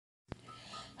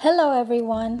Hello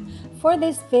everyone! For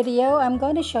this video, I'm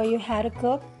going to show you how to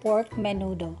cook pork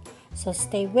menudo. So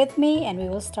stay with me and we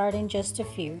will start in just a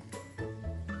few.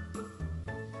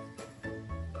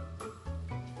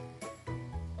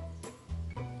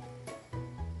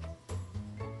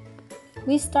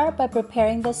 We start by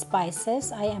preparing the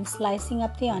spices. I am slicing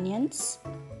up the onions.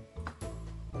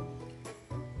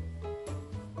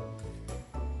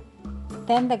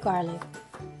 Then the garlic.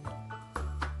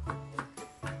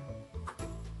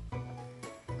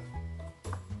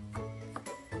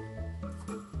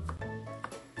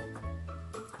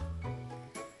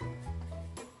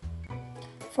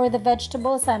 For the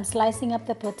vegetables, I'm slicing up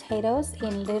the potatoes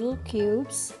in little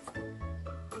cubes.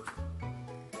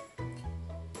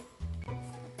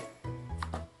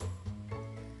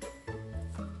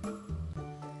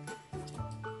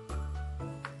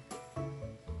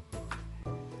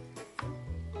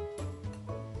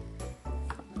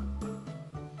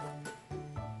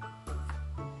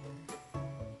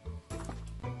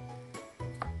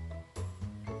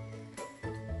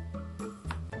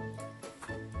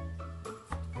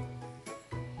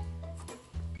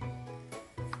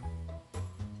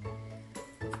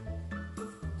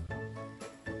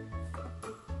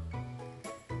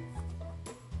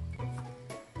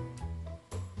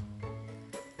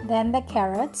 Then the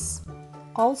carrots,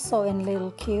 also in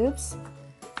little cubes.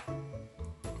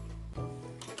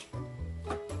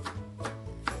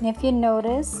 And if you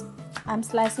notice, I'm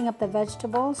slicing up the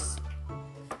vegetables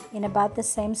in about the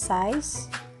same size.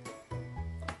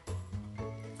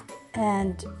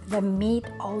 And the meat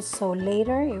also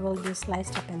later, it will be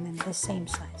sliced up in the same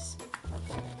size.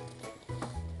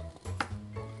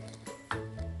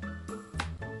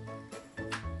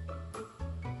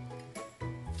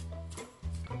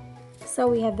 So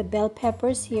we have the bell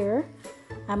peppers here.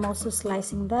 I'm also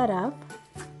slicing that up.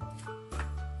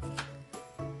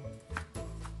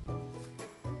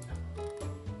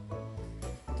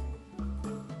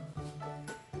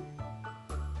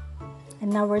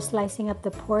 And now we're slicing up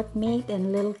the pork meat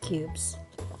in little cubes.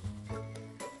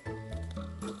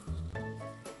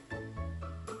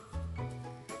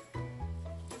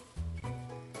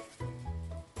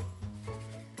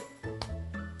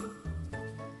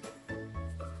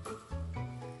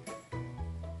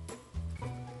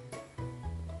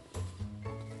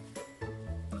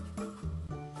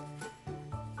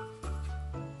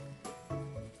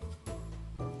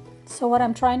 So what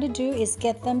I'm trying to do is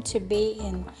get them to be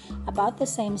in about the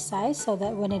same size so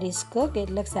that when it is cooked, it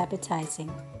looks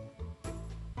appetizing.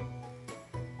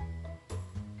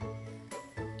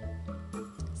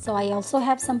 So I also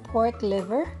have some pork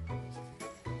liver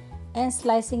and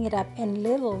slicing it up in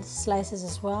little slices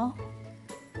as well.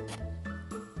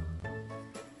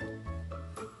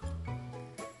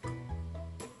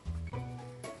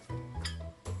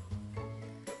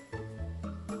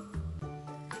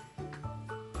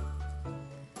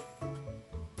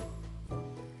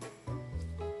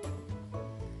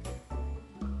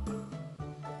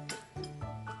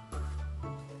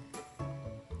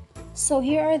 So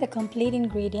here are the complete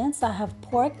ingredients. I have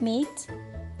pork meat,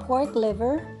 pork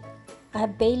liver, I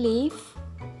have bay leaf,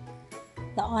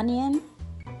 the onion,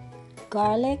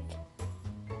 garlic,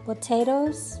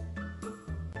 potatoes,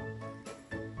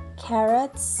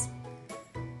 carrots,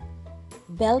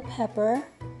 bell pepper,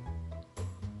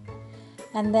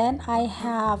 and then I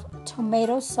have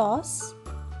tomato sauce,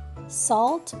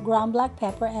 salt, ground black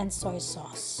pepper, and soy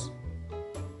sauce.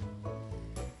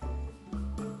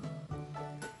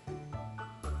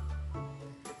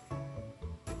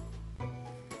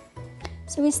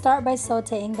 So we start by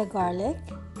sauteing the garlic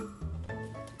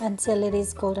until it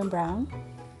is golden brown.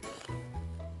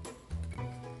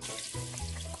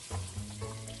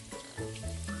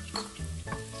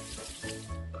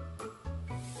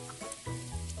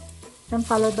 Then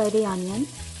followed by the onion.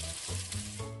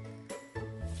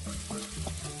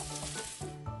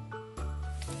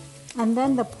 And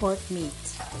then the pork meat.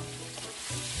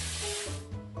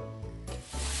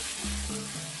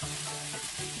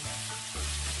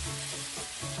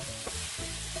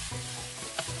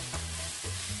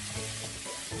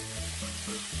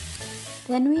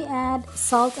 Then we add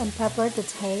salt and pepper to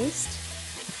taste,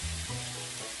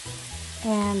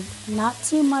 and not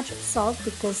too much salt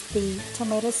because the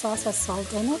tomato sauce has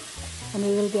salt in it, and we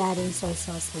will be adding soy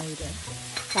sauce later.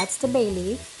 That's the bay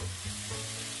leaf.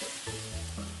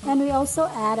 And we also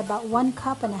add about 1.5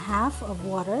 cups of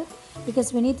water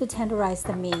because we need to tenderize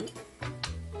the meat.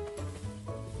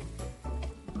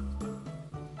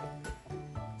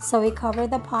 So we cover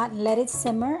the pot and let it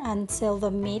simmer until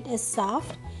the meat is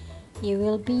soft. You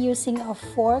will be using a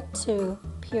fork to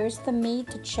pierce the meat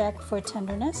to check for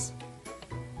tenderness.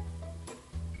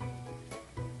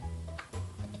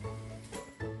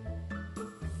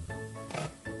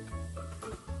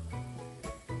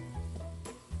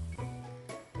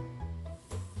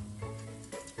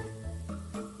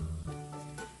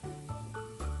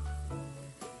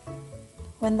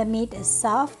 When the meat is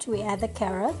soft, we add the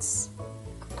carrots.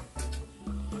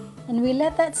 And we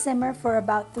let that simmer for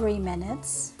about 3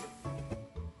 minutes.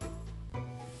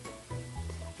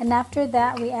 And after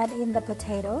that, we add in the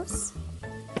potatoes.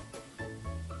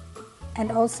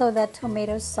 And also the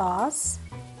tomato sauce.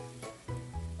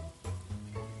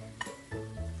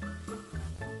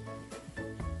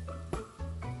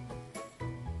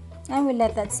 And we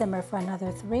let that simmer for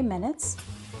another 3 minutes.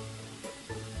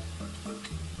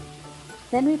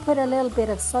 Then we put a little bit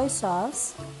of soy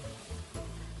sauce.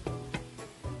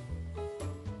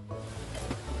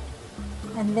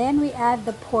 And then we add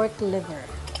the pork liver.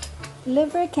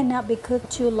 Liver cannot be cooked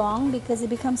too long because it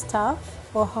becomes tough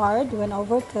or hard when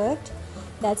overcooked.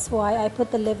 That's why I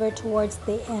put the liver towards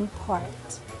the end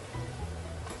part.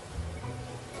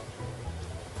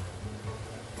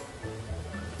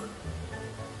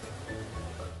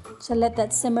 So let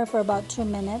that simmer for about 2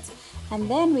 minutes, and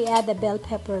then we add the bell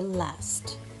pepper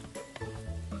last.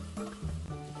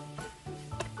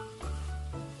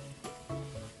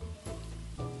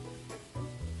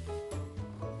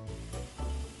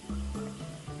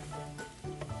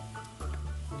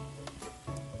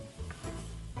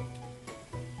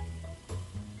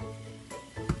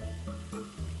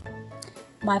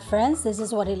 My friends, this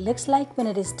is what it looks like when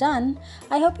it is done.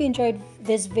 I hope you enjoyed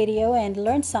this video and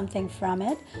learned something from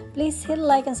it. Please hit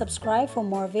like and subscribe for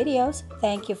more videos.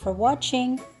 Thank you for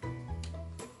watching.